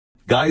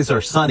Guys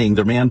are sunning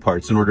their man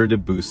parts in order to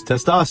boost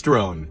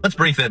testosterone. Let's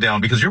break that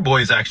down because your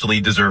boys actually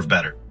deserve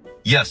better.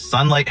 Yes,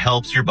 sunlight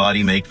helps your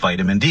body make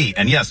vitamin D.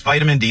 And yes,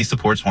 vitamin D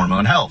supports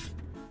hormone health.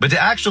 But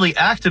to actually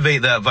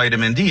activate that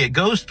vitamin D, it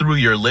goes through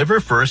your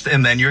liver first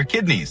and then your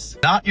kidneys,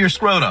 not your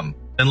scrotum.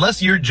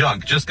 Unless your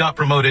junk just got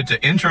promoted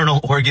to internal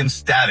organ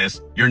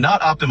status, you're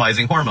not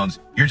optimizing hormones.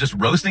 You're just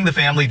roasting the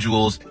family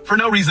jewels for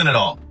no reason at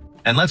all.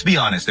 And let's be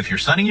honest, if you're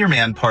sunning your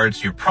man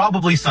parts, you're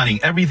probably sunning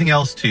everything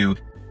else too.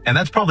 And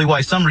that's probably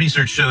why some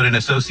research showed an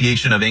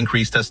association of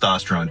increased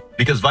testosterone,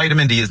 because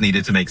vitamin D is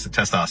needed to make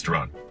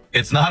testosterone.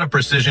 It's not a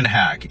precision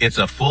hack. It's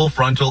a full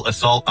frontal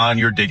assault on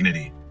your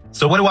dignity.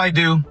 So what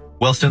do?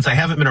 Well, since I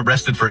haven't been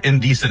arrested for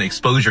indecent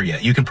exposure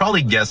yet, you can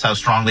probably guess how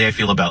strongly I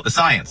feel about the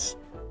science.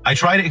 I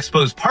try to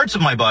expose parts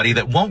of my body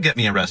that won't get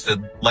me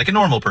arrested, like a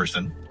normal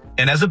person.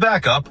 And as a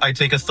backup, I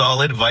take a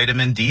solid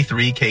vitamin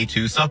D3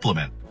 K2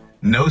 supplement.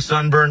 No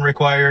sunburn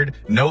required,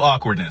 no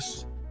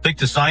awkwardness. Stick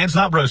to science,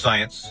 not bro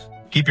science.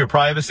 Keep your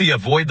privacy,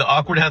 avoid the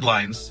awkward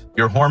headlines.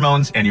 Your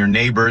hormones and your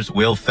neighbors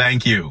will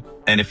thank you.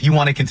 And if you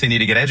want to continue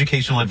to get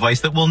educational advice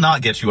that will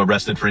not get you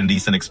arrested for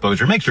indecent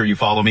exposure, make sure you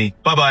follow me.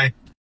 Bye-bye.